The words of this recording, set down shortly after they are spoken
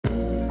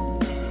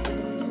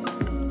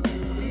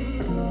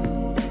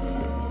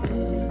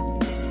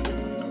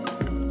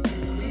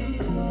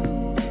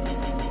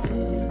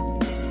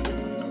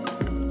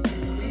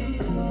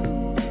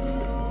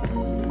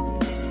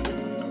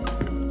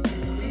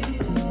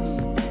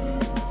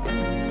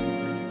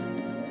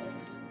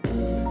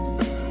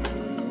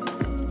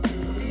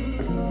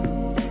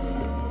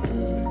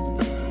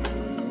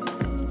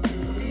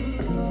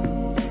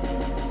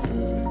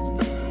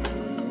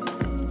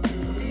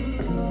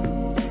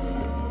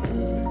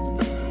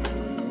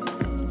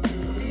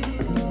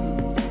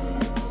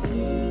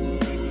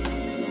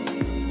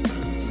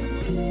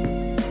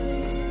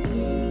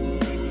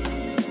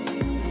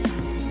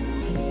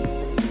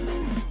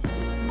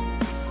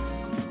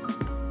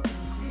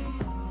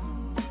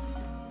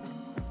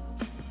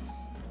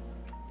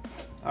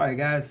Alright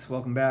guys,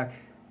 welcome back.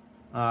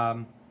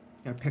 I'm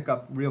going to pick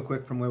up real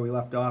quick from where we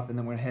left off, and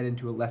then we're going to head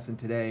into a lesson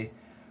today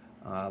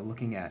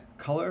looking at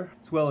color,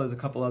 as well as a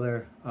couple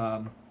other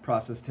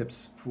process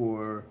tips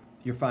for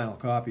your final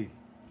copy.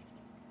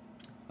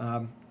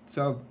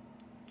 So,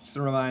 just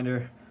a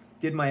reminder,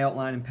 did my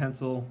outline in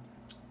pencil.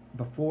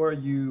 Before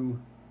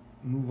you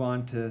move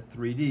on to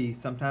 3D,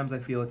 sometimes I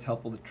feel it's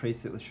helpful to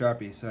trace it with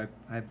Sharpie, so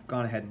I've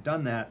gone ahead and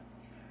done that.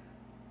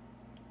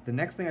 The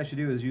next thing I should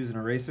do is use an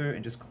eraser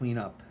and just clean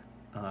up.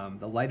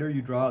 The lighter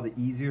you draw, the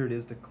easier it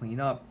is to clean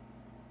up.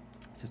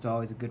 So it's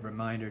always a good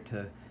reminder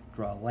to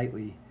draw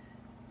lightly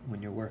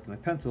when you're working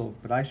with pencil,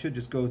 but I should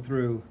just go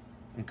through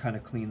and kind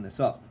of clean this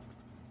up.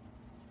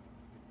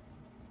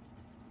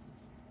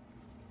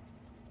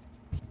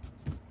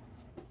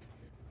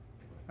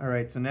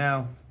 Alright, so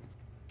now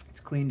it's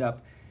cleaned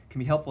up. It can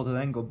be helpful to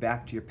then go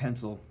back to your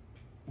pencil.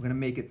 We're going to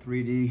make it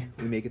 3D.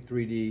 We make it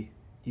 3D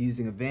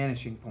using a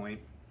vanishing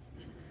point,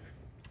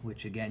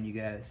 which again you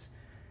guys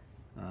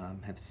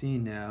have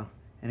seen now.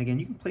 And again,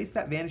 you can place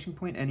that vanishing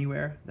point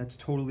anywhere. That's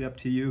totally up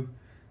to you.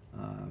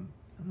 I'm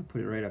going to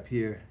put it right up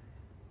here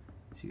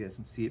so you guys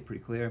can see it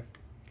pretty clear.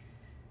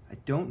 I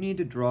don't need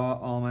to draw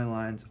all my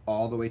lines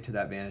all the way to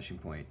that vanishing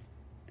point.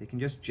 They can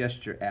just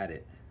gesture at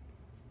it.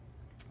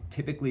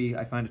 Typically,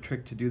 I find a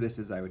trick to do this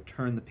is I would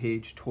turn the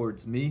page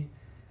towards me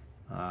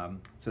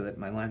so that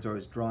my lines are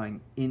always drawing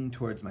in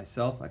towards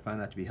myself. I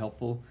find that to be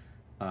helpful.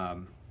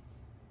 But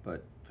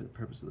for the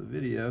purpose of the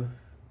video,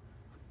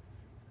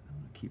 I'm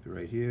going to keep it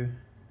right here.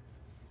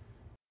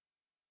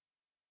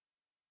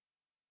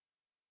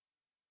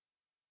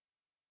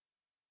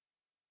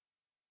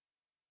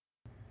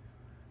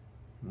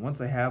 And once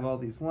I have all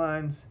these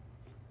lines,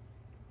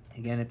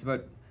 again, it's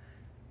about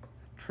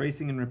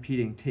tracing and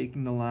repeating,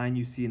 taking the line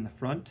you see in the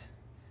front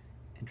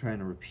and trying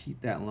to repeat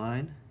that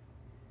line,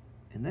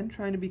 and then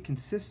trying to be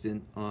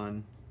consistent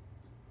on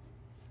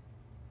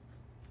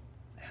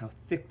how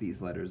thick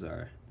these letters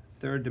are. The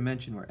third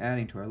dimension we're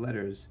adding to our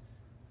letters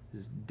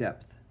is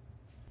depth.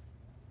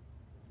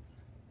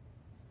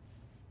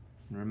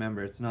 And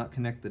remember, it's not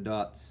connect the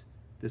dots.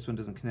 This one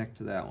doesn't connect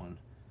to that one.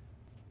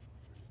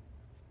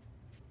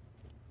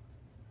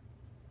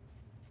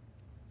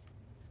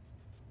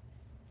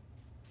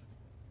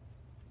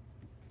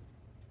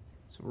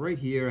 So right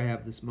here I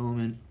have this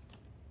moment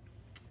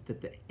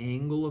that the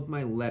angle of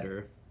my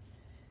letter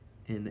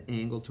and the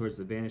angle towards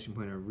the vanishing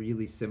point are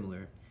really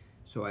similar.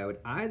 So I would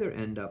either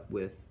end up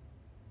with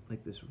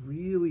like this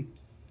really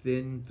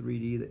thin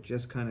 3D that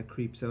just kind of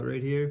creeps out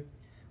right here,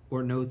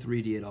 or no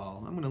 3D at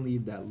all. I'm going to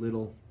leave that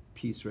little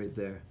piece right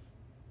there.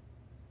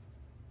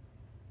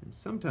 And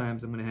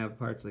sometimes I'm going to have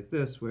parts like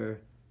this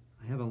where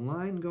I have a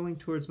line going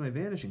towards my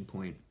vanishing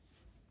point,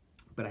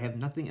 but I have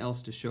nothing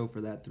else to show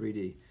for that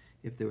 3D.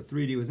 If the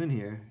 3D was in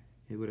here,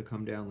 it would have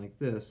come down like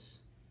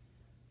this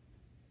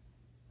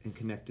and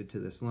connected to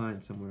this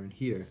line somewhere in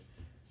here.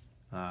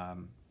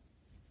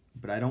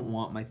 But I don't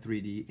want my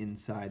 3D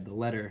inside the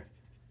letter.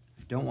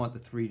 I don't want the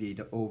 3D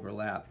to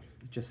overlap.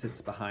 It just sits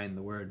behind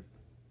the word.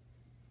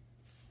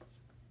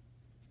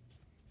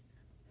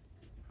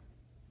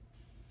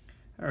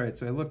 Alright,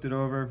 so I looked it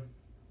over.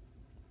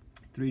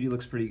 3D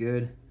looks pretty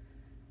good.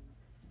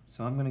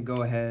 So I'm going to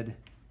go ahead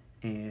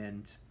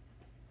and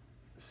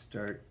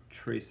start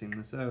tracing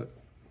this out.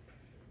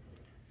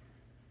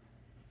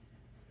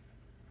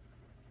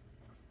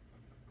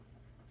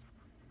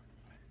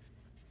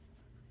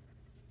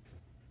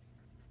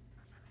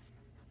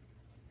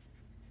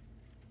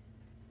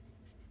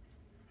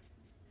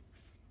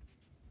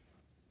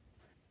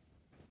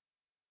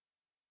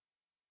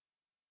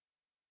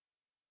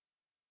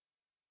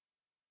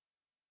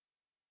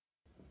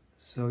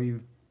 So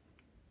you've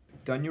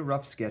done your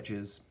rough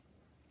sketches.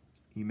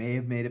 You may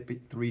have made it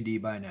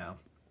 3D by now.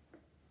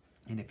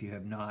 And if you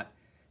have not,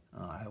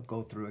 I'll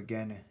go through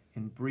again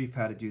in brief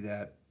how to do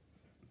that.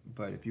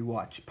 But if you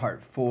watch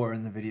part 4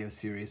 in the video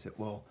series, it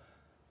will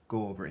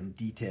go over in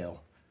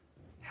detail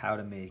how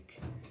to make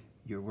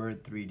your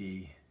word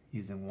 3D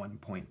using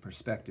one-point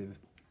perspective.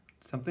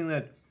 Something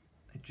that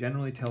I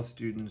generally tell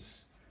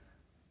students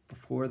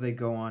before they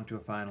go on to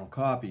a final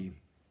copy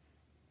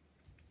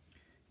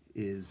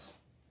is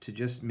to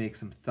just make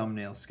some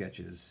thumbnail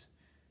sketches.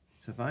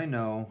 So if I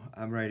know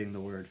I'm writing the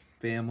word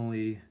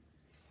family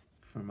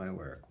for my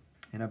work,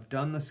 and I've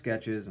done the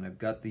sketches and I've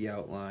got the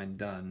outline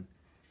done,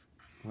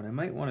 what I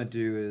might want to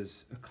do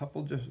is a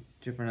couple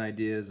different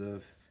ideas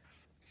of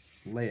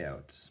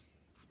layouts.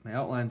 My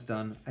outline's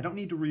done. I don't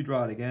need to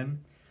redraw it again.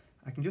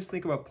 I can just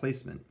think about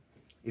placement.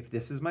 If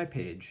this is my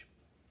page,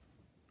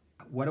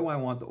 what do I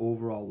want the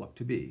overall look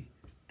to be?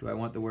 Do I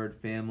want the word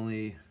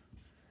family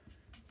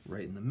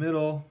right in the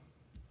middle?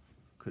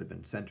 Could have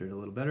been centered a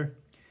little better.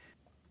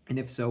 And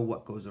if so,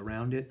 what goes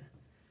around it?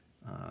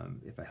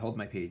 If I hold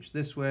my page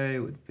this way,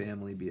 would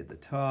family be at the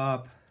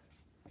top?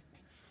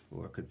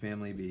 Or could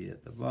family be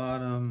at the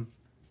bottom?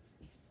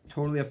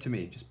 Totally up to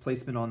me, just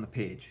placement on the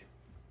page.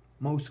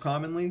 Most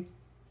commonly,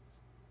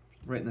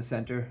 right in the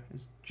center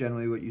is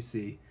generally what you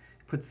see.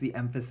 It puts the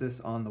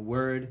emphasis on the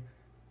word.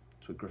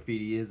 That's what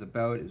graffiti is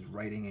about, is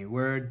writing a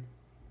word.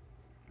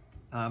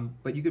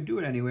 But you could do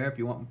it anywhere if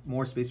you want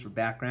more space for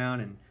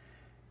background and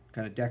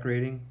kind of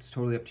decorating. It's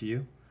totally up to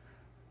you.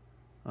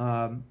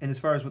 And as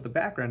far as what the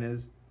background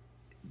is,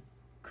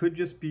 could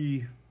just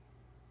be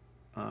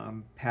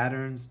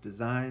patterns,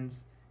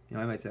 designs. You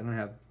know, I might say I'm going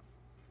to have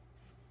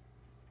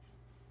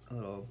a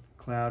little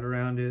cloud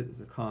around it. It's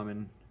a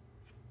common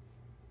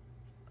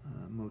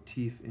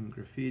motif in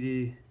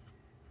graffiti.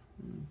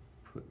 And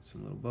put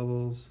some little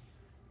bubbles.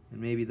 And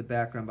maybe the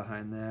background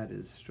behind that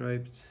is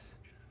striped.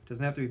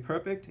 Doesn't have to be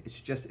perfect. It's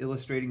just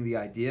illustrating the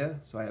idea.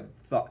 So I have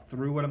thought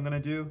through what I'm going to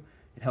do.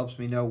 It helps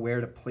me know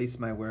where to place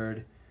my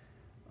word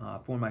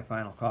for my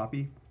final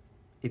copy.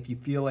 If you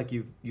feel like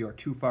you're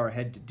too far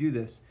ahead to do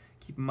this,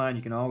 keep in mind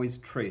you can always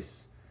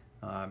trace.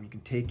 You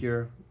can take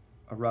a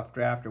rough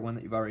draft or one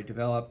that you've already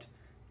developed,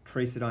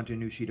 trace it onto a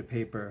new sheet of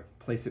paper,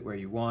 place it where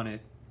you want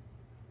it,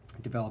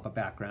 develop a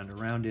background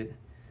around it.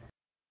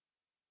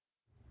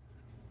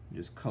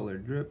 Just color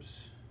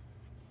drips.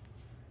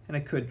 And I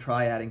could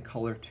try adding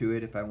color to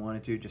it if I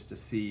wanted to, just to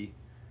see,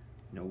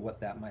 you know, what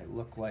that might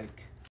look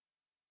like.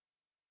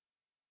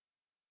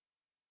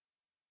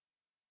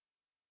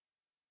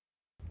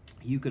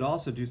 You could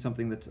also do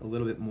something that's a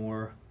little bit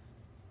more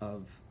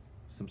of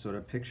some sort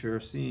of picture or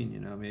scene, you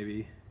know,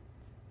 maybe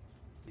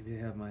I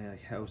have my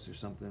house or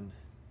something.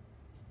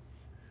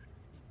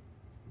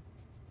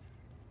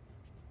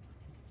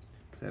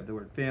 So I have the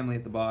word family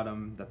at the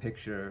bottom, the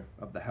picture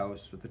of the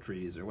house with the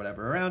trees or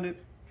whatever around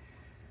it.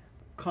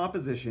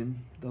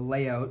 Composition, the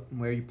layout and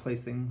where you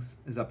place things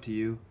is up to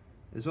you,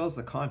 as well as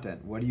the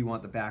content. What do you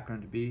want the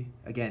background to be?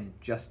 Again,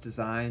 just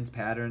designs,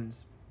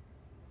 patterns,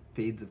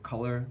 fades of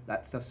color,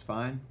 that stuff's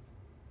fine.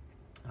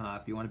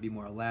 If you want to be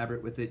more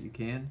elaborate with it, you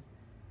can.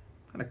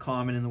 Kind of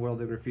common in the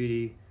world of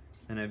graffiti,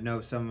 and I know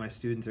some of my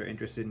students are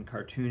interested in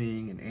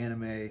cartooning and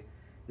anime.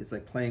 It's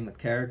like playing with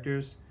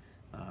characters.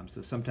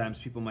 So sometimes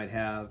people might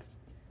have,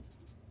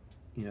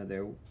 you know,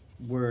 their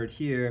word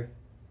here,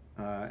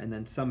 and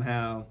then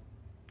somehow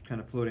kind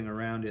of floating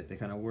around it, they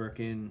kind of work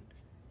in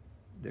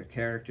their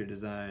character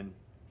design,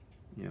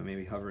 you know,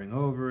 maybe hovering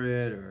over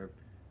it, or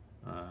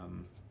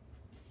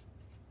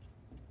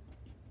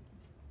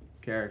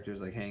characters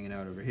like hanging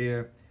out over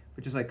here,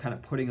 but just like kind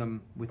of putting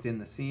them within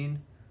the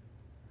scene.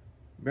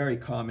 Very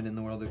common in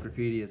the world of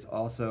graffiti is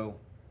also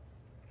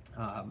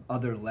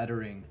other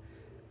lettering.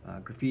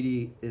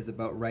 Graffiti is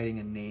about writing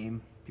a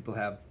name. People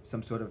have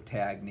some sort of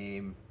tag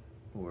name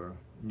or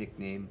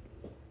nickname,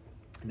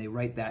 and they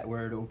write that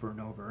word over and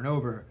over and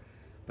over,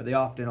 but they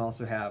often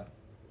also have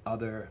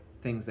other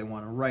things they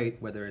want to write,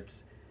 whether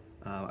it's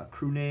a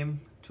crew name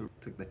to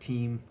the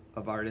team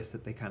of artists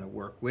that they kind of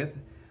work with,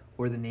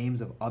 or the names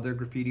of other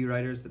graffiti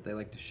writers that they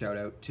like to shout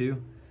out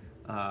to.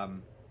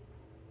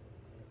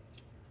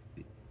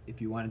 If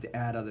you wanted to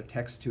add other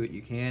text to it,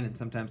 you can, and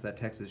sometimes that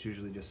text is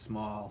usually just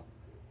small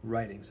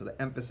writing, so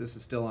the emphasis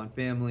is still on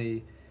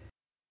family,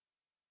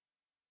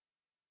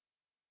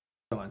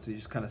 so you're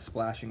just kind of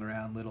splashing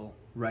around little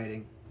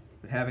writing.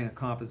 But having a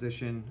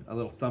composition, a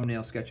little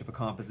thumbnail sketch of a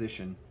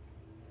composition,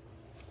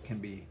 can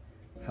be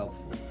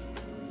helpful.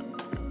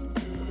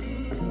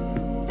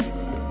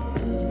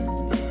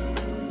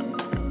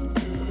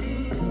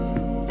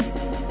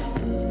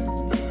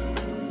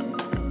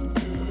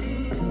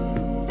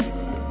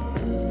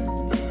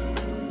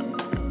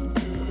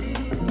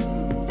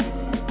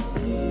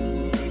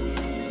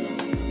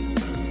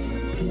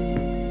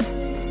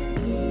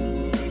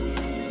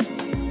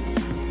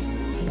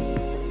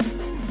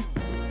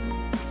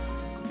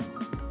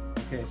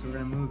 Okay, so we're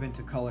going to move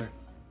into color.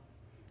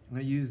 I'm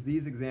going to use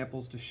these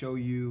examples to show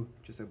you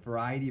just a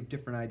variety of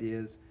different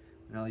ideas,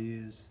 and I'll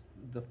use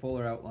the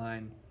fuller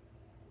outline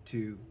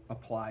to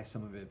apply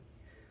some of it.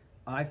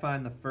 I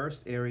find the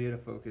first area to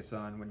focus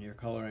on when you're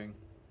coloring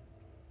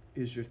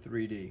is your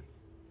 3D.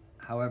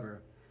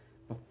 However,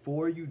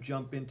 before you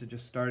jump into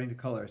just starting to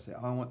color, say,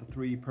 oh, I want the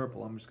 3D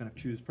purple, I'm just going to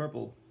choose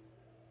purple,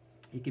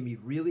 it can be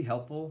really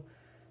helpful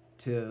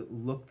to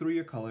look through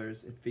your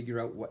colors and figure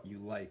out what you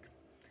like.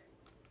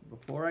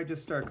 Before I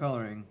just start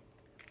coloring,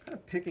 kind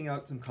of picking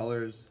out some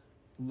colors,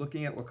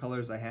 looking at what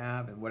colors I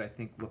have and what I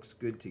think looks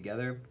good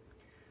together.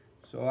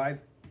 So I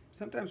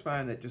sometimes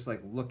find that just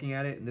like looking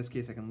at it, in this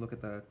case I can look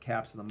at the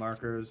caps of the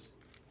markers,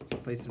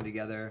 place them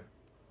together,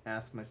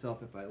 ask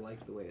myself if I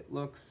like the way it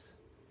looks.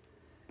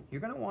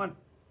 You're going to want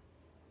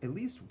at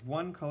least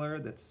one color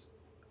that's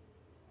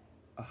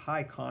a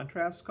high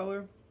contrast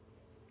color,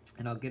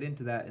 and I'll get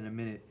into that in a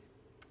minute.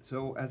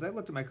 So as I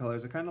looked at my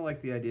colors, I kind of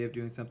like the idea of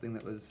doing something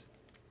that was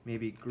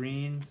maybe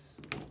greens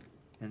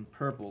and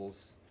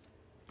purples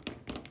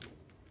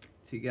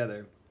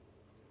together.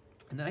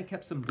 And then I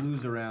kept some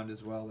blues around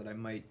as well that I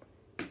might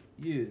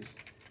use.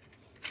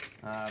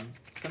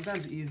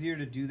 Sometimes easier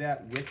to do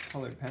that with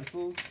colored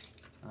pencils.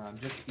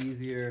 Just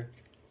easier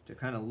to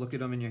kind of look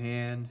at them in your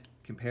hand,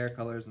 compare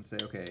colors and say,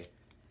 okay,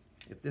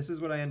 if this is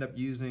what I end up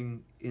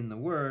using in the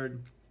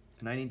word,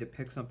 and I need to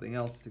pick something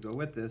else to go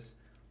with this,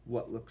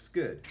 what looks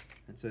good?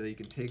 And so that you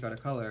can take out a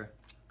color,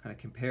 kind of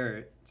compare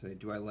it, say,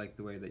 do I like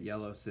the way that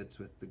yellow sits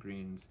with the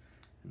greens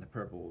and the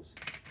purples?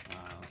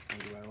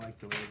 Or do I like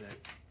the way that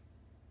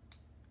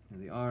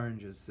the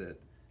oranges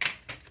sit? Do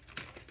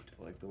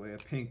I like the way a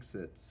pink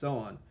sits? So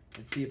on.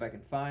 And see if I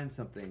can find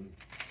something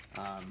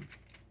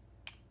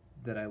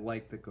that I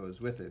like that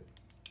goes with it.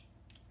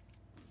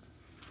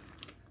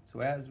 So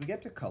as we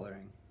get to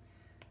coloring,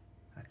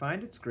 I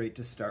find it's great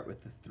to start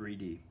with the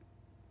 3D.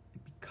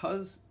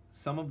 Because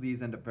some of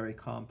these end up very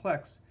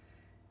complex,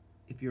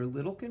 if you're a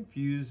little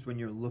confused when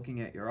you're looking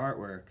at your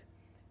artwork,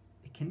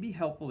 it can be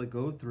helpful to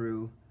go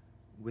through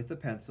with a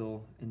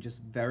pencil and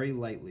just very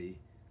lightly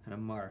kind of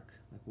mark,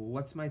 like, well,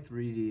 what's my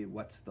 3D,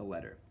 what's the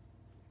letter?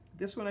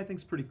 This one I think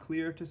is pretty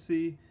clear to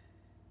see.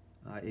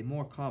 A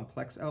more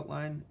complex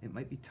outline, it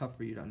might be tough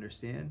for you to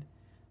understand.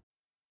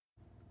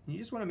 And you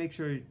just want to make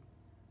sure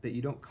that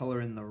you don't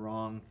color in the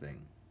wrong thing,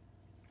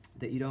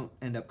 that you don't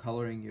end up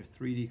coloring your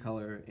 3D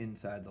color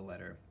inside the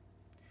letter.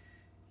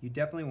 You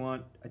definitely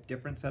want a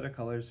different set of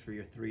colors for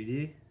your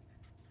 3D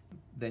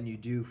than you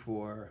do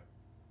for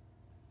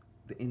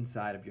the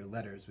inside of your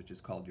letters, which is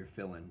called your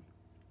fill-in.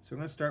 So we're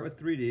going to start with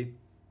 3D.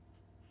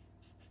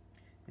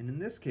 And in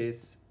this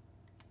case,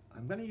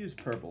 I'm going to use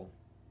purple.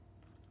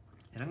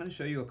 And I'm going to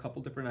show you a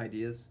couple different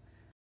ideas.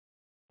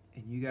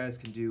 And you guys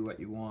can do what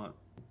you want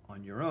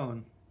on your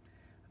own.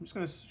 I'm just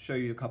going to show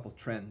you a couple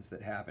trends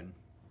that happen,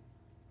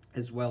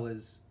 as well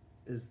as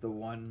the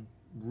one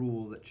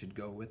rule that should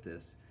go with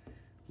this,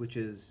 which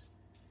is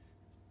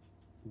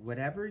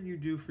whatever you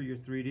do for your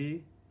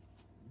 3D,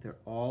 they're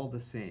all the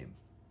same.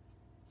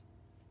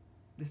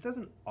 This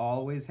doesn't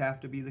always have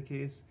to be the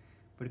case,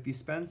 but if you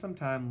spend some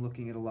time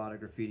looking at a lot of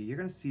graffiti, you're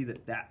going to see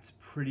that that's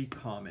pretty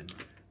common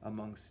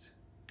amongst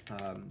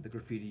the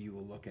graffiti you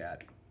will look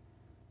at.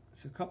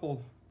 So a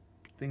couple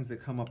things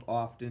that come up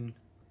often.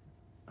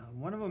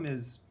 One of them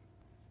is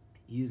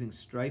using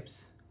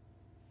stripes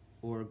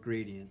or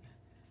gradient,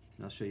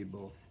 and I'll show you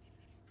both.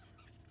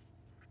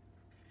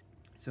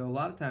 So a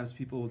lot of times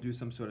people will do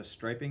some sort of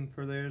striping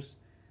for theirs,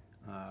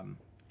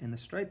 and the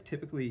stripe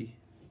typically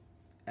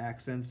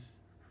accents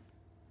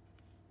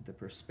the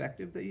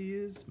perspective that you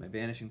used. My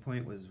vanishing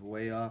point was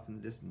way off in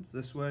the distance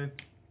this way,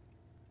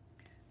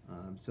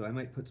 so I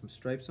might put some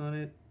stripes on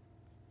it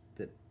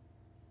that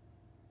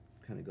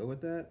kind of go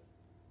with that.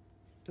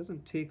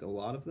 Doesn't take a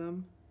lot of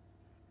them,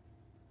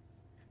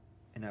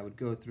 and I would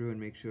go through and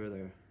make sure that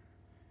if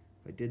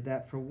I did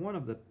that for one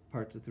of the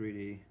parts of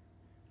 3D,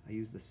 I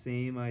use the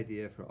same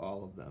idea for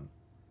all of them.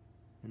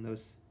 And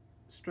those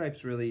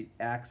stripes really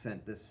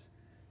accent this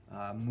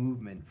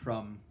movement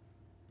from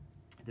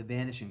the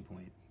vanishing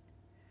point.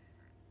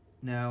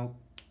 Now,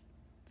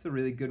 it's a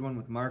really good one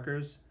with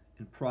markers.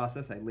 In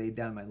process, I laid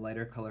down my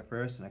lighter color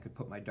first, and I could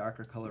put my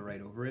darker color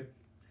right over it.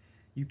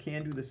 You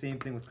can do the same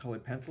thing with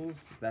colored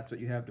pencils, if that's what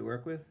you have to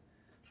work with.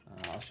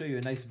 I'll show you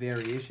a nice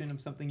variation of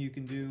something you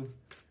can do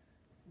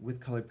with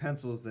colored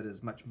pencils that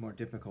is much more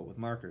difficult with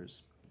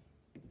markers.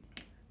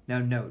 Now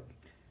note,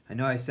 I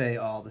know I say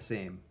all the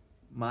same.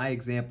 My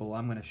example,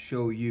 I'm going to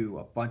show you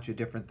a bunch of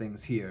different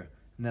things here,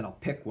 and then I'll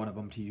pick one of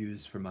them to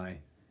use for my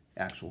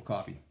actual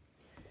copy.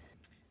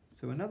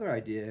 So another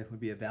idea would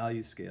be a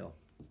value scale.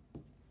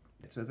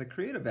 So as I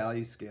create a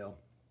value scale,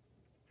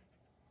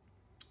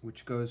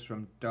 which goes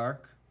from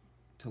dark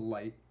to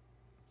light,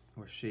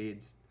 or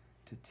shades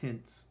to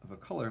tints of a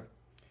color,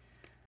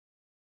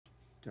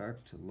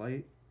 dark to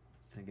light,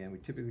 and again we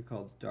typically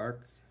call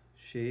dark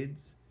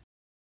shades,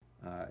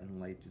 and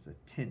light is a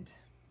tint.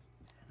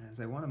 And as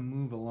I want to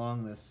move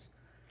along this,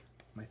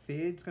 my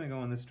fade's going to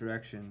go in this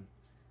direction.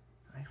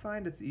 I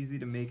find it's easy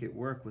to make it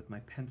work with my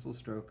pencil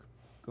stroke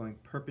going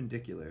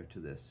perpendicular to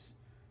this.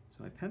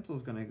 So my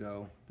pencil's going to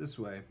go this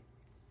way.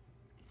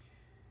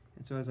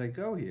 And so as I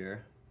go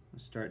here, I'll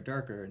start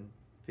darker and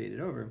fade it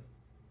over.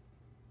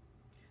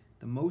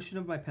 The motion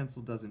of my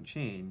pencil doesn't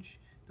change.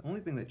 The only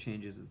thing that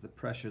changes is the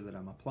pressure that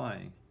I'm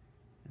applying.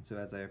 And so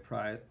as I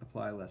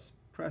apply less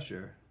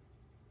pressure,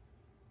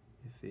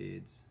 it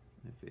fades,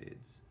 and it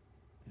fades,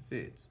 and it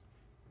fades.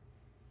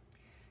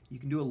 You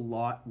can do a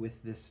lot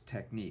with this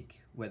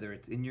technique, whether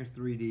it's in your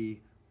 3D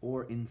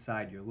or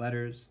inside your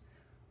letters.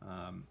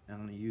 I'm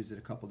going to use it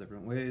a couple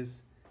different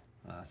ways.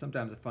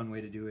 Sometimes a fun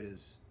way to do it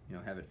is,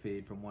 have it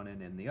fade from one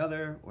end and the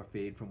other, or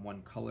fade from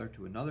one color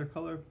to another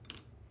color.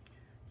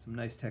 Some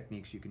nice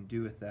techniques you can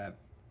do with that.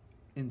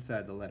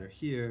 Inside the letter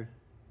here,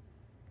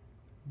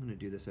 I'm going to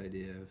do this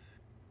idea of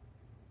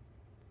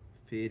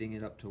fading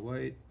it up to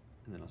white,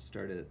 and then I'll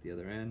start it at the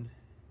other end,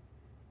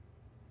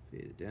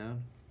 fade it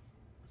down.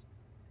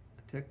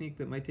 A technique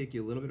that might take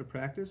you a little bit of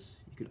practice.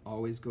 You can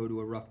always go to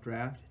a rough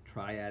draft.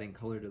 Try adding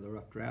color to the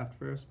rough draft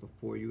first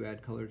before you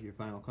add color to your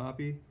final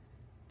copy.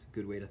 It's a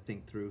good way to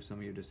think through some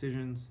of your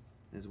decisions,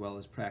 as well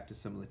as practice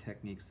some of the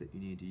techniques that you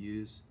need to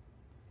use.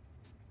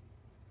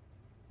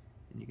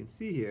 And you can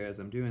see here as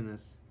I'm doing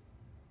this,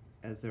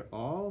 as they're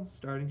all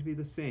starting to be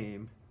the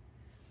same,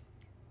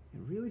 it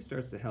really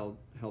starts to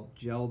help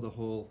gel the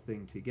whole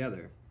thing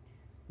together.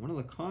 One of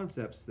the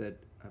concepts that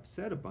I've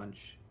said a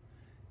bunch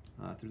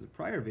through the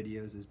prior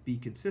videos is be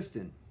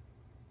consistent.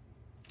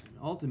 And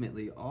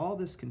ultimately, all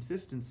this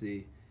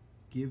consistency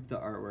give the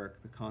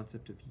artwork the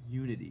concept of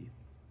unity,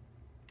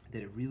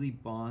 that it really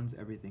bonds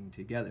everything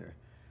together.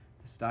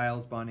 the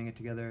styles bonding it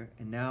together,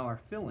 and now our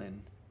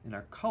fill-in and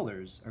our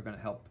colors are going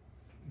to help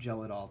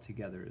gel it all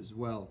together as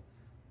well.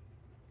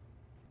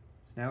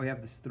 So now we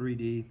have this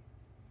 3D.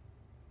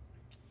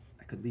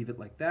 I could leave it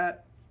like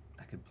that.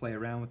 I could play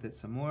around with it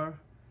some more.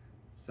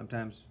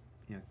 Sometimes,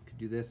 you know, I could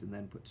do this and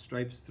then put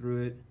stripes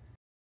through it.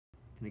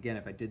 And again,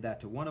 if I did that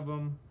to one of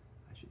them,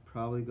 I should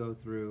probably go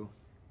through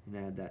and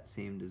add that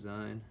same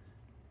design.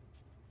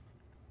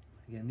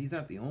 Again, these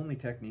aren't the only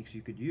techniques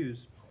you could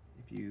use.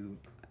 If you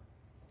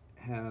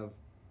have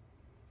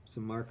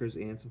some markers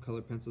and some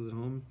colored pencils at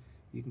home,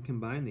 you can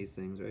combine these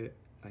things, right?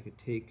 I could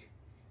take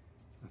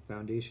a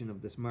foundation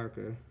of this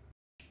marker,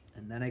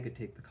 and then I could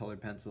take the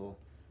colored pencil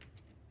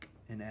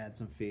and add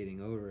some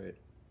fading over it.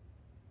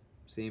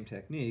 Same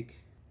technique.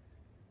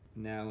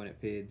 Now when it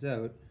fades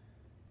out,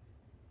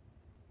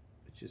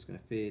 it's just going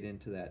to fade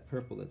into that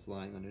purple that's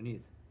lying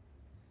underneath.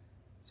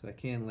 So I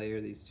can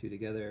layer these two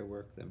together,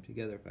 work them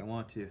together if I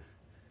want to.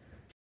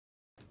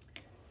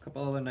 A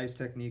couple other nice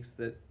techniques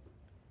that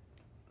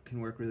can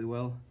work really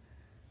well.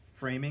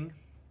 Framing.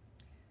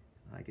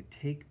 I could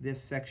take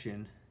this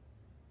section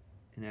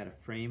and add a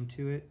frame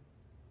to it.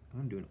 I'm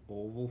going to do an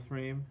oval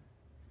frame.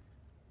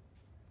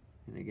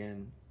 And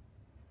again,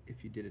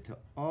 if you did it to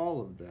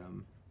all of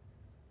them,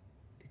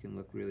 it can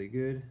look really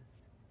good.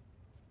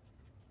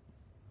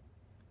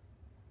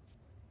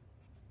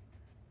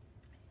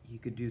 You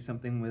could do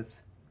something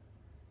with,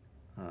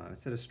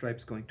 instead of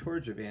stripes going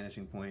towards your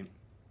vanishing point,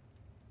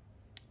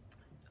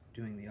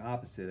 doing the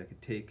opposite. I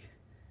could take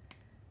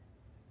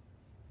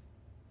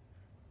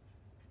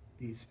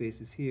these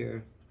spaces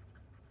here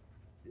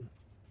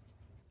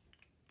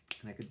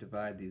and I could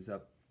divide these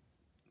up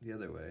the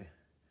other way.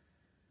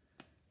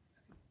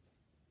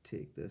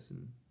 Take this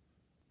and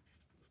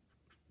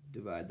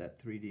divide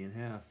that 3D in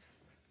half.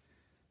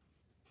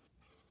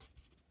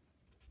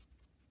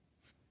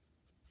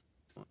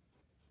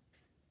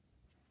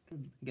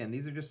 Again,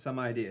 these are just some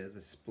ideas. I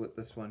split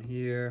this one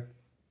here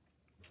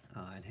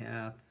in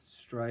half,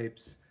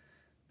 stripes,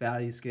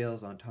 value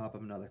scales on top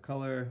of another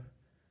color.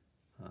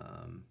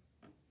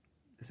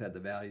 This had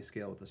the value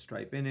scale with a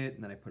stripe in it,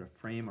 and then I put a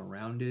frame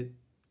around it.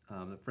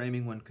 The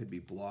framing one could be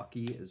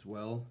blocky as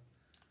well,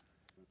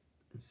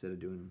 instead of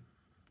doing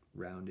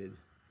rounded.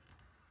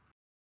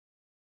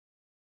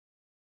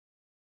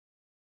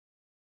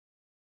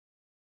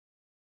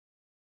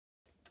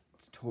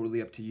 It's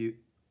totally up to you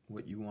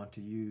what you want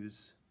to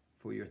use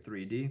for your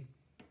 3D.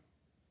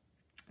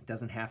 It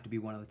doesn't have to be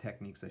one of the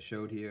techniques I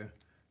showed here.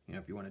 You know,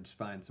 if you want to just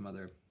find some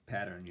other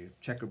pattern, your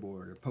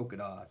checkerboard or polka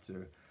dots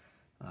or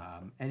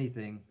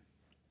anything,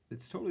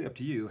 it's totally up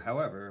to you.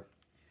 However,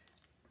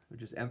 I would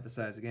just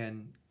emphasize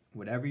again,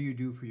 whatever you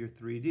do for your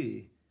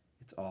 3D,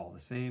 it's all the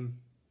same.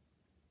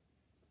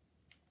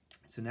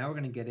 So now we're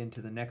going to get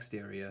into the next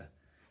area,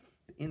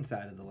 the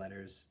inside of the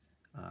letters,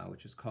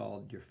 which is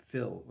called your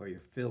fill or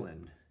your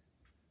fill-in.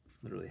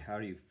 Literally, how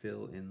do you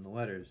fill in the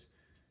letters?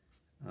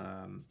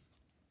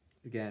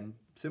 Again,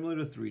 similar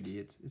to 3D,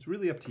 it's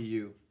really up to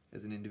you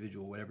as an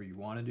individual, whatever you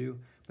want to do,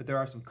 but there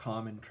are some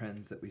common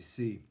trends that we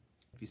see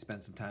if you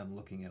spend some time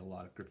looking at a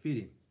lot of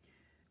graffiti.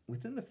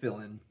 Within the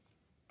fill-in,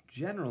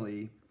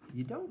 generally,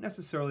 you don't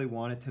necessarily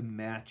want it to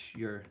match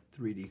your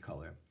 3D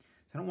color.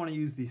 So I don't want to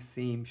use these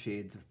same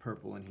shades of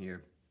purple in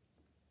here,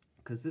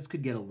 because this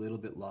could get a little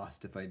bit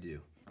lost if I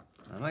do.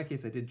 In my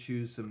case, I did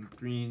choose some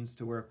greens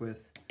to work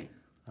with,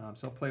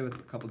 so I'll play with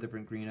a couple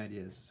different green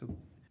ideas. So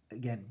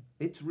again,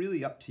 it's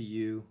really up to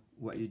you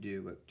what you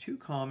do, but two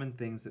common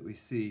things that we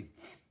see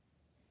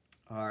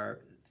are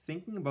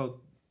thinking about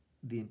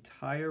the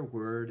entire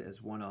word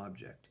as one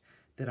object,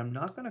 that I'm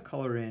not going to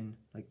color in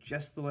like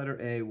just the letter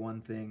A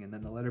one thing and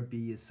then the letter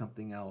B is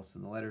something else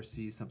and the letter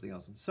C is something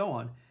else and so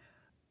on,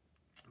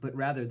 but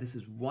rather this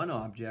is one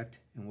object,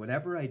 and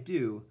whatever I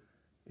do,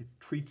 it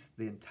treats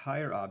the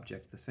entire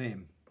object the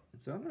same.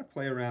 And so I'm going to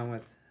play around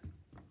with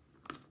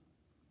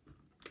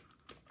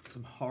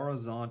some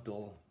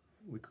horizontal,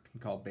 we can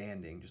call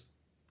banding, just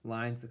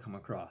lines that come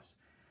across.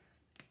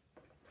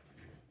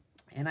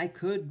 And I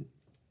could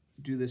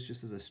do this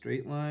just as a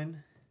straight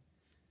line,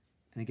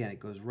 and again it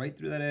goes right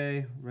through that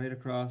A, right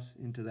across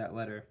into that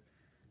letter,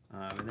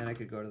 and then I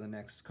could go to the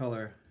next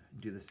color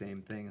and do the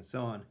same thing and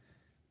so on,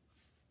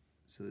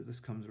 so that this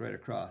comes right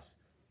across.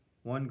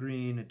 One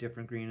green, a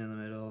different green in the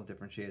middle, a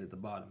different shade at the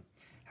bottom.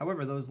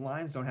 However, those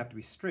lines don't have to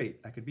be straight.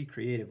 I could be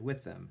creative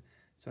with them.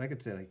 So I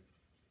could say like,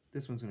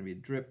 this one's going to be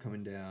a drip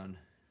coming down,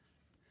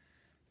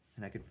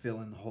 and I could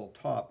fill in the whole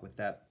top with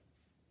that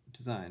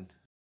design.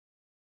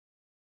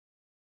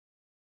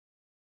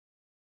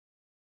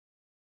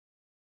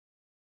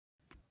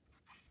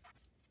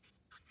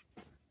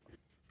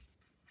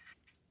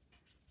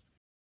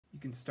 You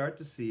can start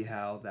to see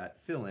how that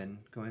fill-in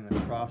going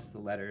across the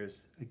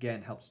letters,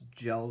 again, helps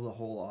gel the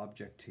whole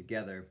object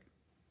together.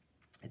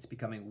 It's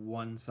becoming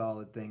one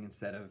solid thing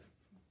instead of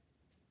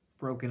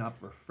broken up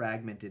or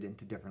fragmented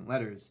into different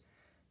letters.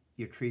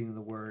 You're treating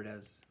the word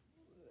as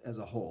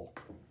a whole.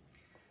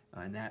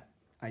 And that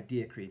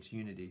idea creates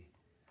unity.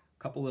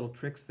 A couple little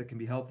tricks that can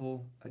be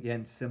helpful.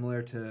 Again,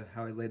 similar to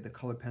how I laid the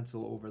colored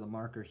pencil over the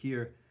marker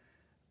here.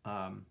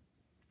 um,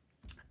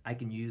 I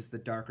can use the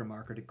darker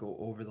marker to go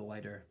over the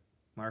lighter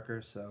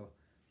marker. So,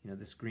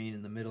 this green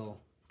in the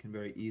middle can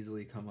very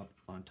easily come up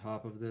on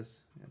top of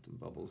this. I got some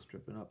bubbles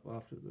dripping up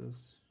off of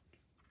this.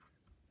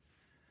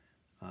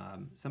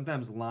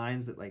 Sometimes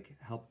lines that like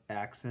help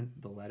accent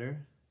the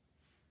letter.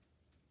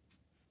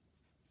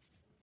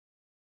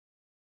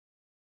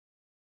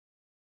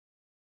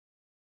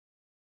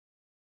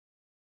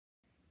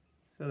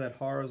 So that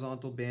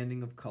horizontal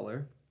banding of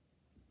color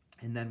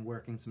and then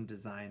working some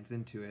designs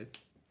into it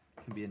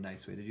can be a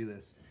nice way to do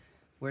this.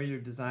 Where your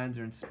designs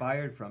are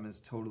inspired from is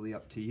totally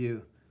up to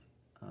you.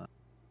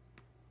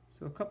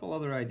 So a couple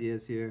other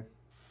ideas here.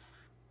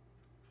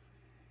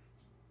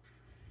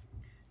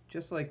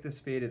 Just like this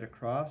faded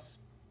across,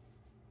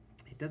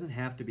 it doesn't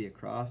have to be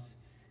across.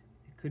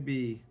 It could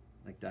be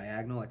like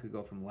diagonal. I could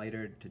go from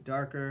lighter to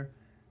darker.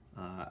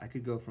 I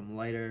could go from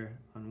lighter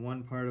on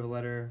one part of a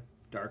letter,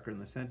 darker in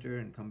the center,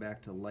 and come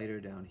back to lighter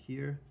down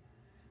here.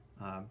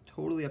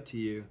 Totally up to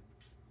you.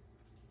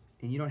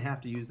 And you don't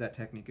have to use that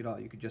technique at all.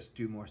 You could just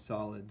do more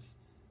solids.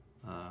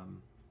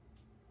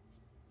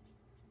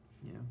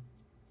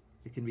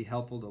 It can be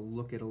helpful to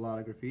look at a lot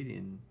of graffiti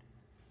and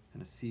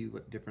kind of see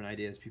what different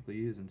ideas people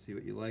use and see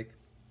what you like.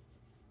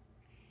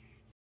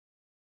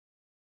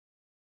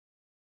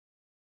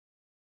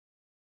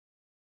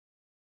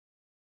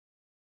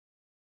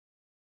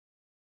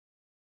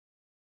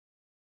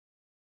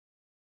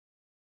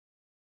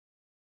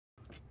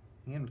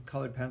 And with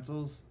colored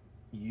pencils,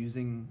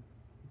 using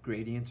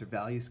gradients or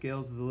value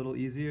scales is a little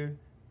easier.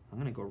 I'm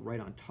going to go right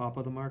on top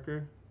of the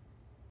marker.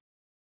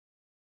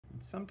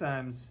 And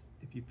sometimes,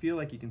 if you feel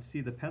like you can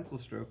see the pencil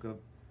stroke of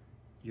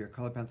your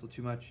colored pencil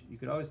too much, you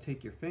could always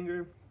take your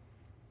finger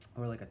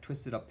or like a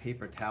twisted up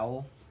paper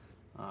towel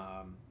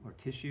or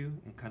tissue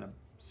and kind of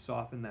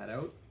soften that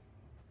out.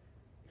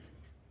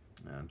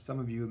 Some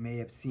of you may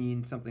have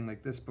seen something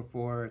like this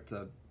before. It's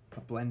a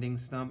blending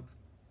stump.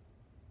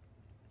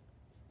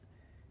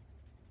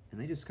 And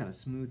they just kind of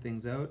smooth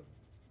things out.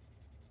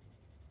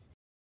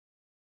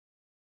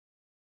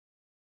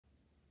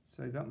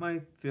 So I got my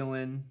fill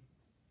in,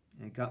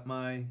 and I got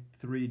my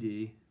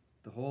 3D.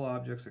 The whole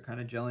objects are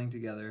kind of gelling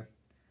together.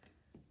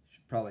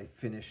 Should probably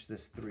finish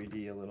this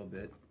 3D a little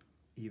bit,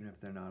 even if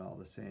they're not all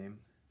the same,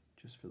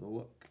 just for the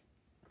look.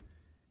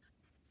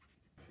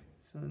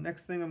 So the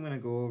next thing I'm going to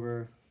go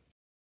over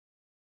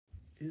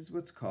is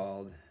what's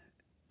called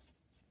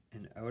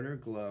an outer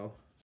glow.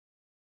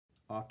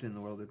 Often in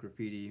the world of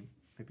graffiti,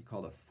 might be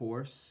called a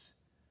force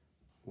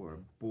or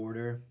a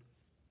border.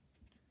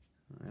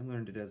 I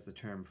learned it as the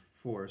term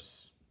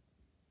force,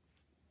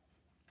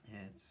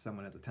 and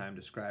someone at the time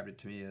described it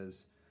to me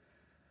as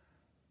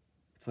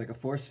it's like a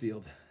force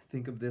field.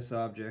 Think of this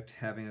object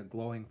having a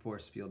glowing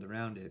force field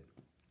around it.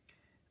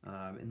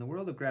 In the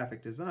world of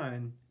graphic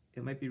design,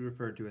 it might be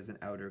referred to as an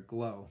outer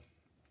glow.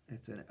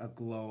 It's a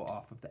glow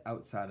off of the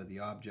outside of the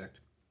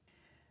object.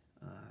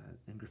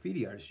 And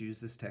graffiti artists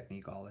use this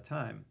technique all the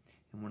time.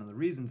 And one of the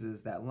reasons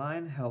is that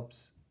line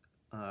helps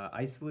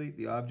isolate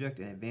the object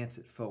and advance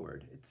it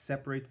forward. It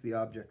separates the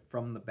object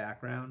from the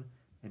background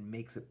and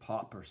makes it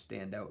pop or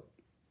stand out.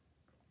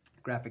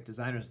 Graphic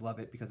designers love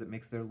it because it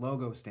makes their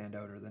logo stand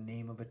out, or the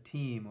name of a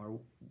team, or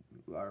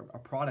a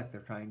product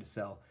they're trying to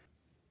sell.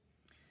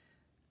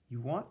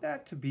 You want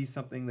that to be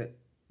something that,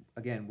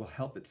 again, will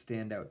help it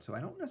stand out. So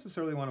I don't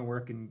necessarily want to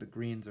work in the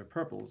greens or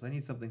purples. I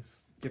need something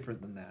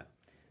different than that.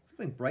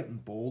 Something bright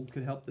and bold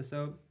could help this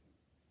out.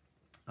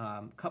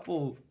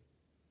 Couple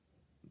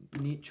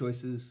neat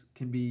choices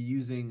can be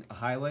using a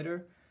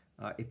highlighter.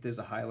 If there's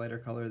a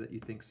highlighter color that you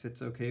think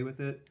sits okay with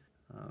it.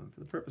 For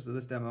the purpose of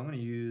this demo, I'm going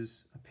to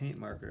use a paint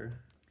marker.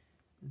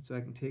 And so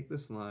I can take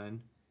this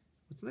line.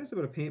 What's nice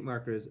about a paint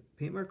marker is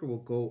paint marker will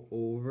go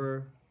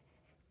over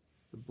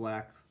the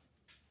black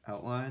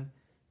outline.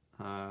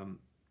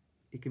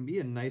 It can be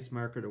a nice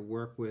marker to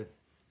work with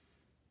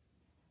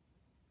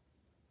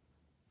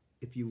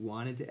if you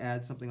wanted to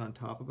add something on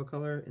top of a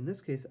color. In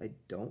this case, I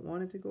don't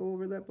want it to go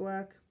over that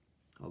black,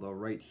 although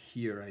right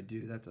here I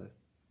do. That's a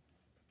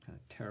kind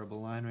of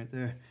terrible line right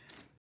there.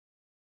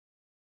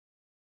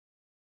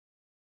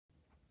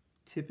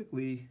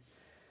 Typically,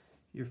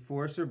 your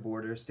force or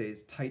border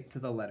stays tight to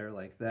the letter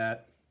like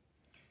that.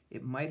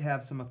 It might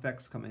have some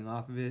effects coming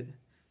off of it,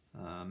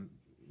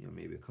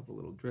 maybe a couple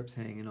little drips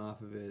hanging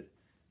off of it,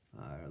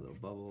 or little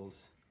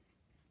bubbles,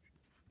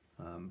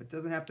 but it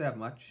doesn't have to have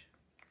much.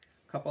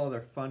 A couple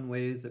other fun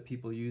ways that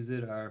people use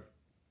it are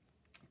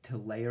to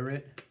layer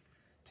it,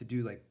 to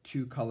do like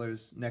two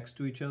colors next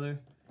to each other.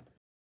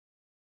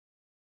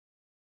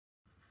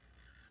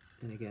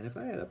 And again, if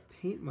I had a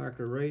paint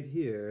marker right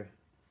here,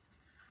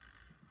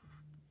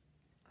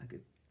 I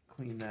could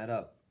clean that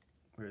up,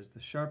 whereas the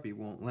Sharpie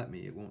won't let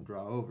me. It won't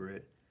draw over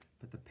it,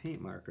 but the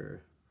paint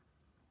marker,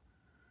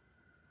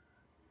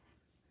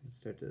 I can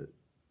start to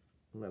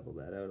level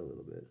that out a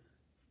little bit.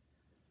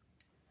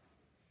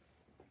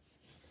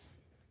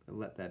 I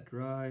let that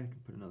dry. I can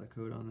put another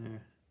coat on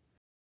there.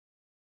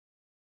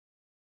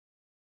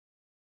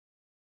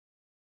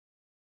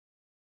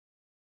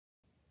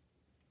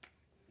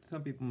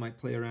 Some people might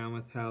play around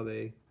with how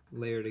they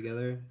layer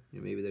together.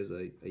 Maybe there's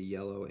a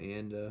yellow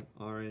and a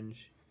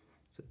orange.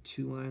 So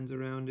 2 lines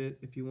around it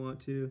if you want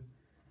to.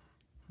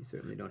 You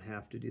certainly don't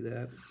have to do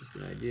that, it's just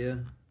an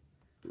idea.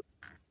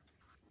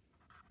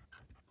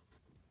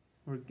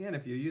 Or again,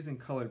 if you're using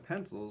colored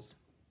pencils,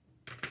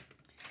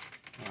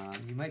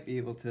 you might be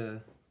able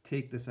to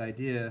take this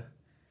idea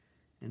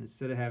and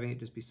instead of having it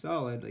just be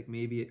solid, like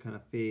maybe it kind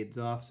of fades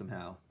off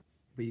somehow.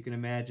 But you can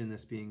imagine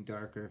this being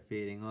darker,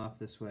 fading off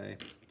this way.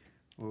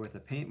 Or with a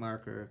paint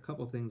marker, a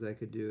couple things I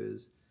could do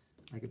is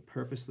I could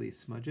purposely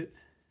smudge it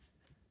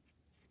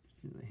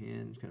in the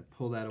hand, kind of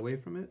pull that away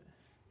from it.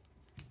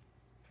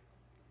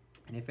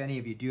 And if any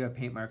of you do have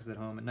paint markers at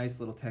home, a nice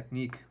little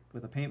technique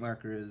with a paint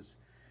marker is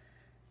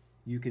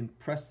you can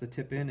press the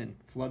tip in and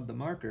flood the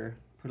marker,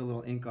 put a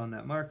little ink on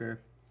that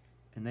marker,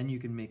 and then you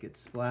can make it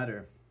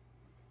splatter.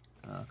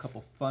 A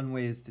couple fun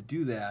ways to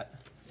do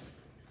that.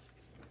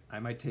 I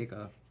might take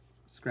a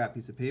scrap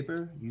piece of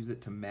paper, use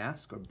it to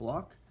mask or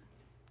block.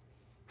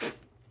 I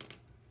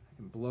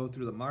can blow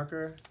through the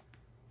marker,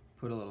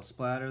 put a little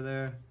splatter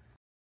there,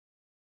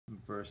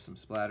 and burst some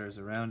splatters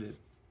around it.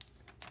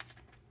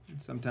 And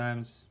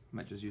sometimes I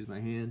might just use my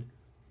hand.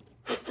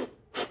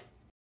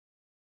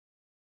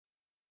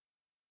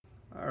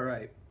 All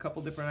right, a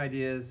couple different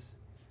ideas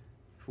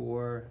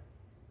for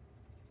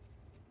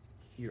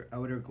your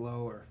outer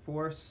glow or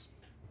force.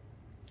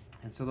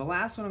 And so the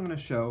last one I'm going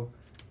to show,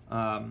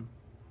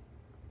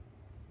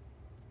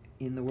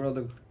 in the world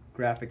of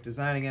graphic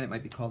design, again, it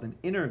might be called an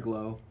inner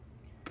glow.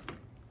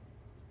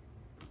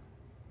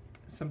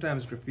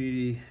 Sometimes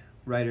graffiti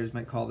writers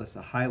might call this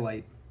a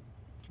highlight.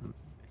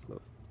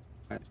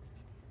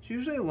 It's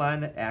usually a line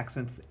that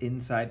accents the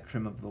inside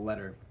trim of the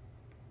letter.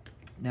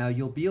 Now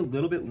you'll be a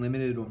little bit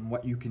limited on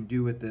what you can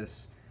do with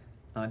this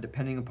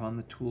depending upon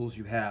the tools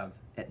you have.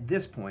 At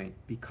this point,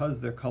 because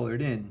they're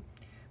colored in,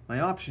 my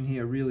option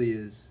here really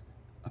is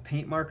a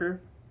paint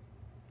marker,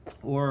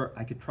 or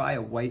I could try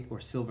a white or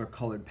silver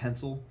colored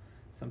pencil.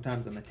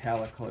 Sometimes a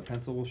metallic colored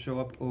pencil will show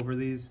up over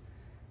these.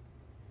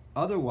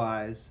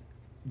 Otherwise,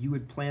 you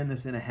would plan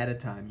this in ahead of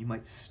time. You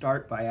might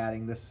start by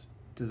adding this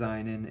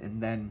design in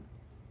and then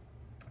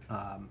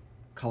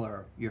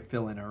color your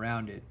fill in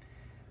around it.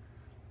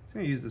 So I'm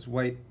going to use this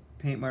white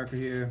paint marker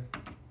here,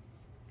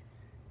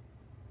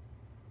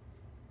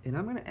 and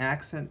I'm going to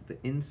accent the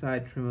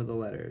inside trim of the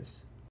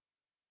letters.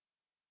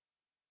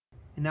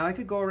 And now I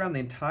could go around the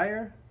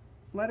entire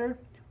letter,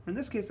 or in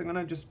this case I'm going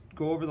to just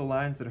go over the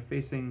lines that are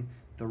facing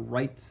the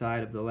right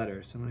side of the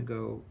letter. So I'm going to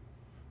go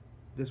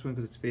this one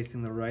because it's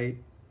facing the right.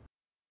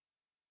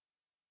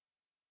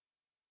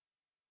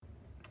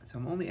 So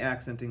I'm only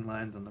accenting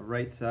lines on the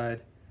right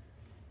side.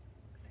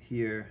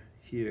 Here,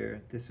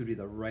 here, this would be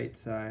the right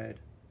side.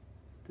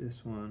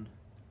 This one,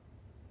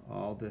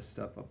 all this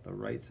stuff up the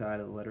right side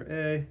of the letter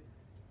A.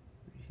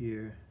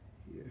 Here,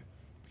 here.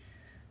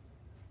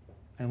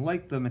 I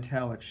like the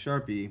metallic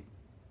Sharpie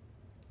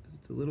because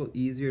it's a little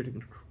easier to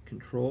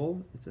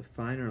control. It's a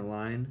finer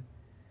line.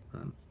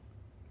 And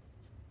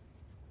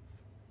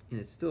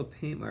it's still a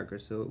paint marker,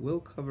 so it will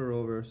cover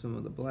over some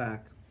of the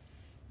black.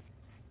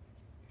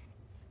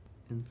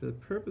 And for the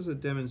purpose of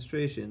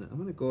demonstration, I'm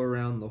going to go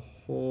around the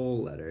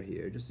whole letter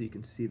here just so you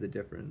can see the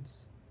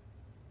difference.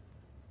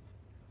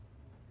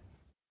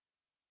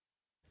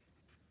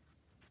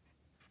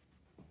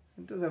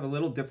 It does have a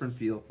little different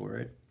feel for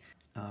it.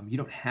 You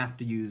don't have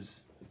to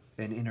use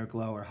an inner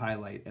glow or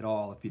highlight at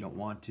all if you don't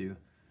want to.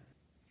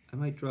 I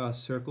might draw a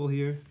circle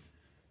here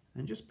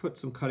and just put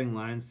some cutting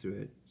lines through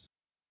it.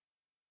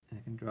 And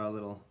I can draw a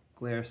little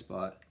glare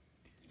spot.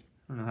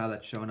 I don't know how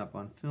that's showing up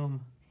on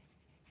film.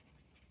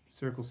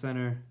 Circle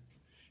center.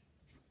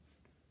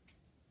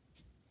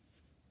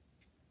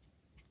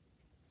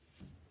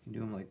 You can do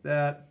them like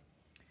that.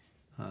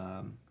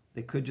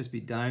 They could just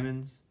be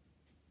diamonds.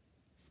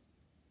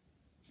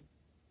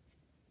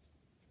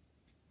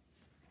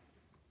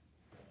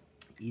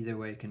 Either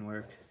way can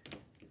work.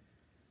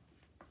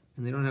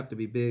 And they don't have to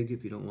be big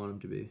if you don't want them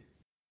to be.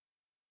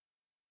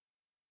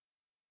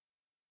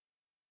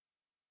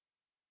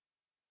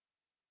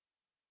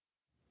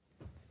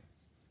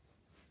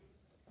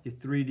 Your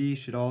 3D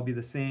should all be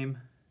the same.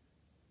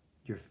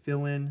 Your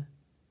fill-in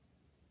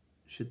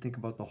should think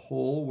about the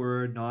whole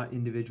word, not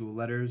individual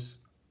letters.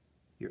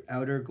 Your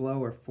outer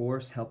glow or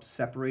force helps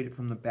separate it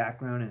from the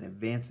background and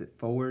advance it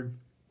forward.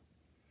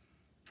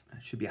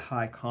 It should be a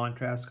high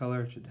contrast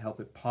color. It should help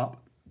it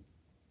pop.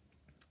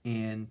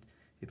 And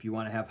if you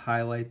want to have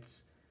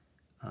highlights,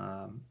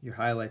 your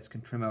highlights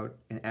can trim out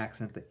and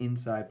accent the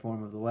inside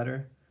form of the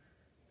letter.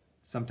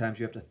 Sometimes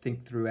you have to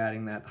think through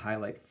adding that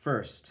highlight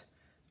first.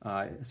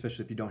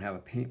 Especially if you don't have a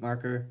paint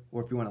marker,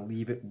 or if you want to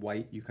leave it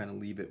white, you kind of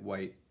leave it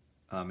white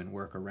and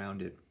work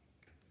around it.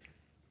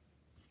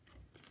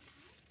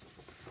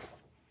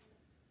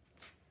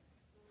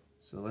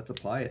 So let's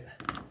apply it.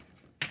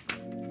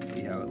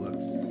 See how it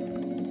looks.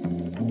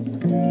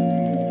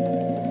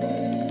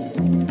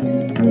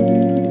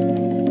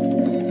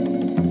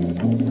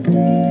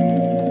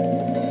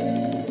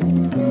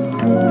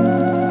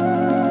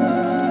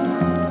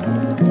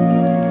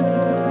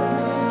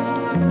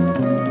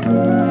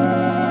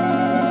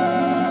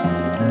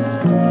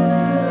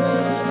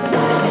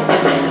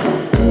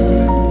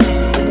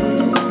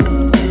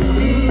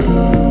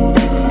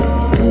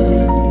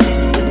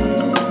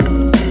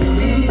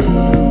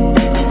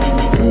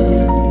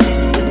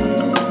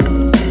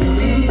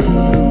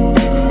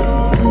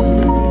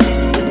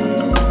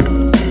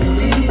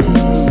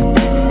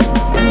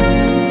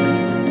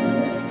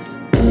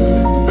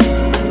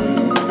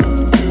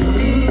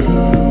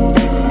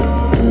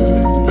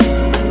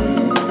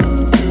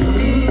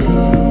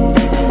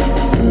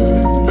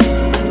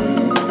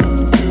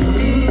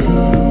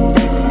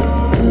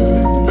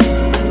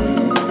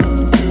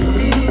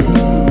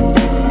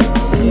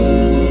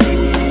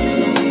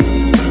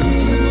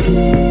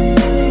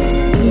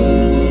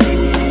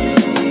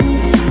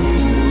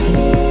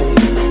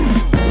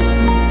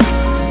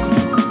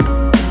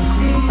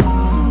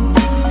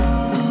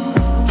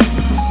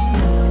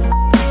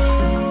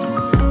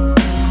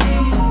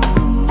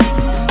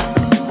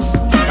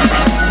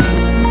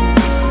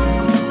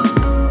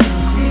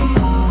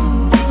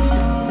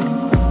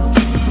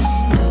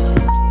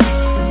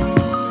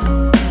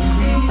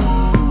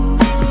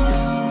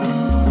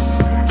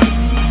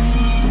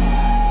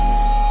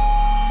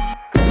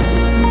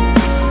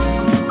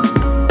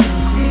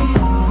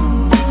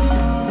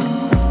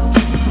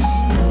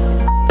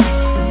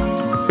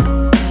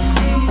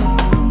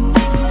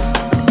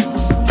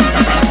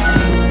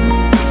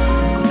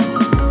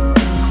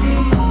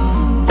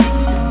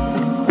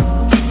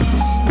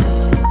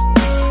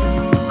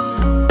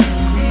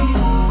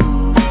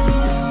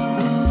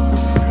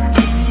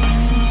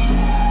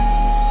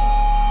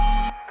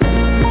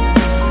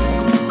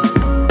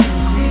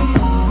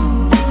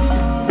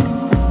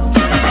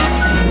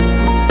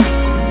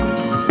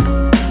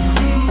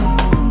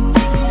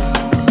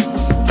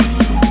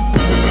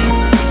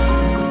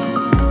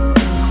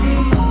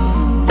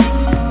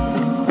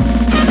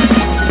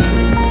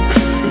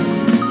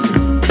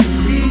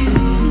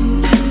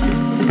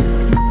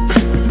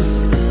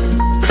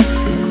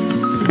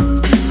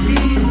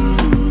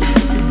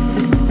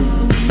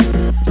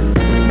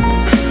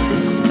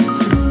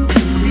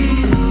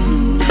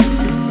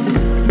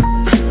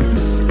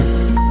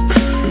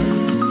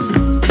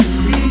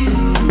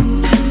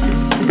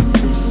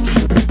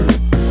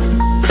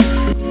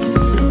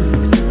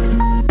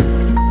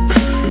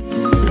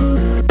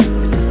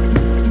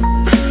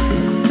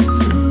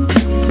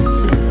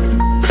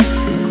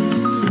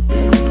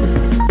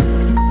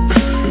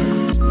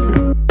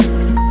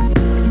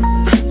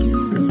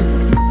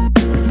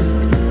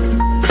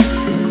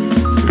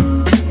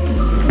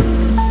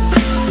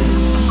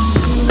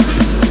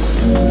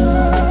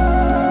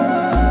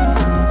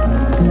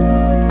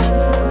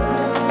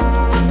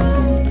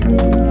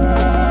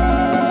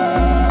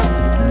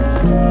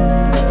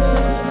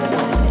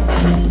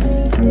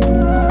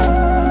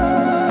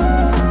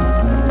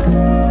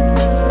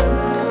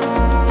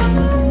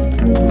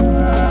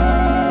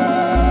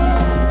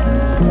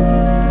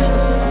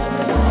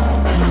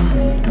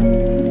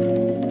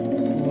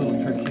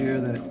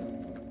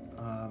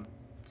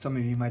 some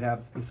of you might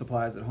have the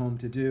supplies at home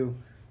to do.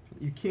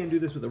 You can do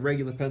this with a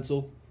regular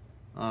pencil.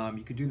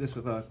 You could do this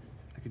with I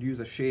could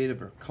use a shade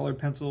of a colored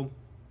pencil.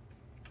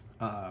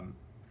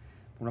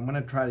 What I'm going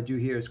to try to do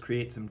here is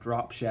create some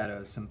drop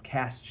shadows, some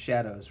cast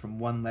shadows from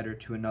one letter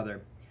to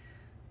another.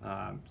 So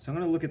I'm going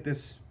to look at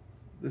this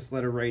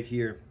letter right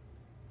here.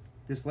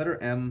 This letter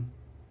M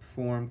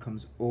form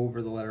comes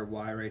over the letter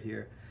Y right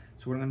here.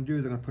 So what I'm going to do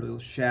is I'm going to put a little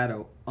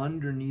shadow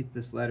underneath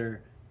this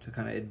letter to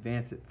kind of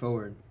advance it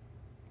forward.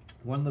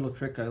 One little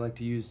trick I like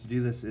to use to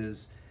do this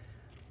is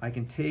I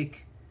can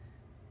take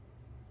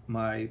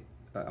my,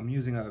 I'm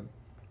using a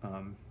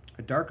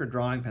darker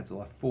drawing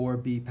pencil, a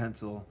 4B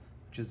pencil,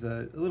 which is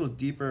a little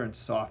deeper and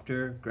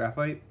softer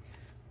graphite.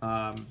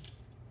 And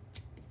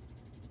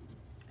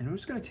I'm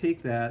just going to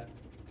take that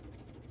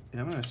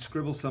and I'm going to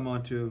scribble some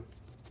onto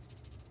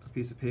a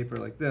piece of paper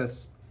like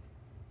this.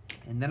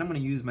 And then I'm going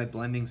to use my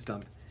blending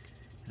stump.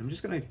 And I'm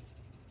just going to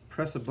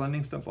press a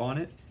blending stump on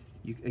it.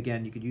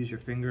 Again, you could use your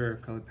finger or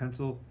colored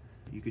pencil.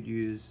 You could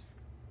use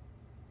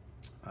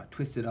a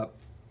twisted up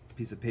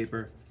piece of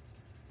paper.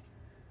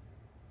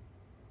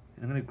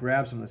 And I'm going to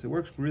grab some of this. It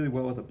works really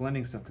well with a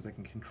blending stump because I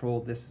can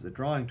control this as a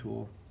drawing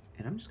tool.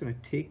 And I'm just going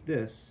to take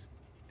this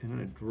and I'm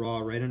going to draw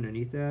right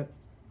underneath that.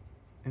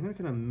 I'm going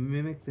to kind of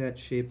mimic that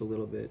shape a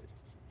little bit.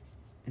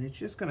 And it's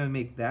just going to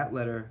make that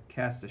letter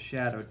cast a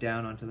shadow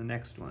down onto the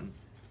next one.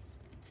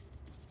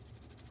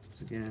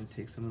 So again,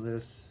 take some of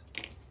this,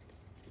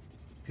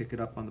 pick it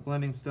up on the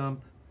blending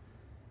stump.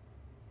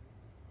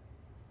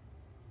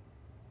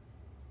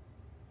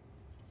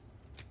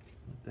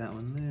 Put that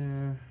one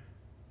there.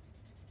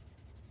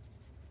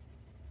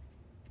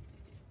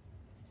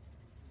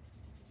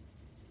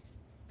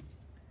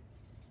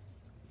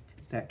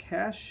 That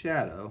cast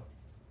shadow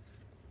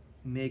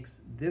makes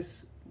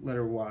this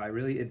letter Y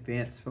really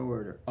advance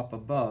forward or up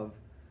above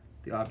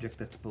the object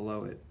that's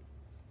below it.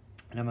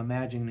 And I'm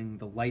imagining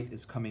the light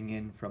is coming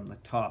in from the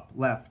top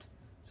left,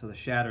 so the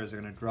shadows are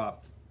going to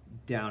drop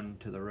down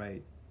to the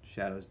right.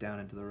 Shadows down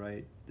into the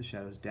right, the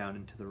shadows down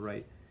into the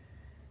right.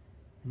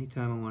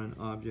 Anytime I want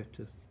an object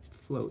to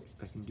float,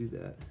 I can do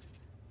that.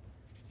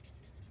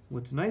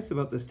 What's nice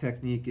about this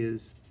technique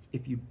is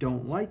if you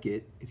don't like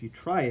it, if you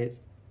try it,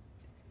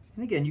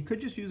 and again, you could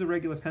just use a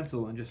regular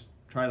pencil and just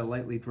try to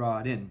lightly draw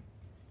it in.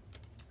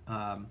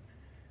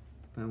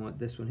 If I want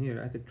this one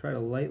here, I could try to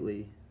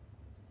lightly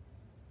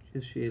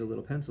just shade a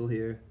little pencil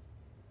here.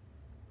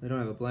 If I don't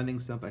have a blending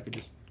stump, I could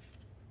just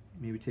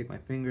maybe take my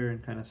finger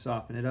and kind of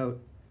soften it out.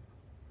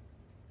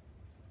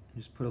 And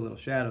just put a little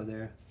shadow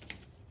there.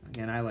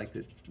 Again, I like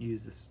to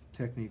use this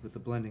technique with the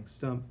blending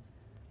stump.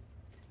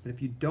 But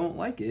if you don't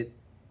like it,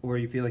 or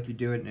you feel like you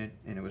do it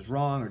and it was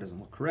wrong or doesn't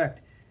look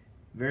correct,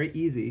 very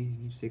easy.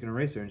 You just take an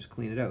eraser and just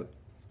clean it out.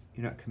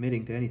 You're not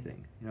committing to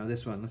anything. You know,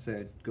 this one, let's say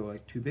I go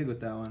like too big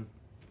with that one.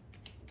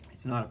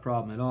 It's not a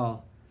problem at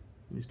all.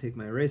 I just take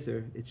my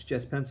eraser, it's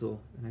just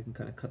pencil, and I can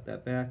kind of cut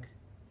that back,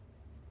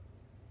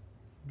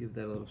 give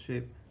that a little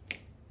shape.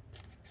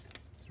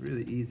 It's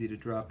really easy to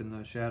drop in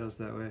those shadows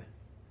that way.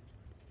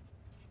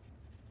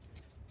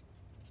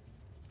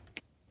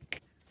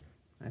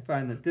 I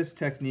find that this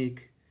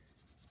technique,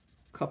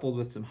 coupled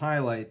with some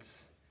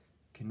highlights,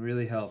 can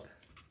really help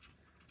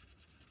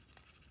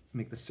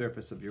make the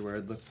surface of your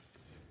word look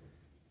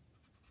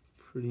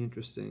pretty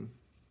interesting.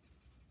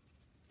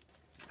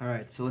 All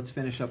right, so let's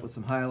finish up with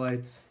some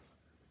highlights.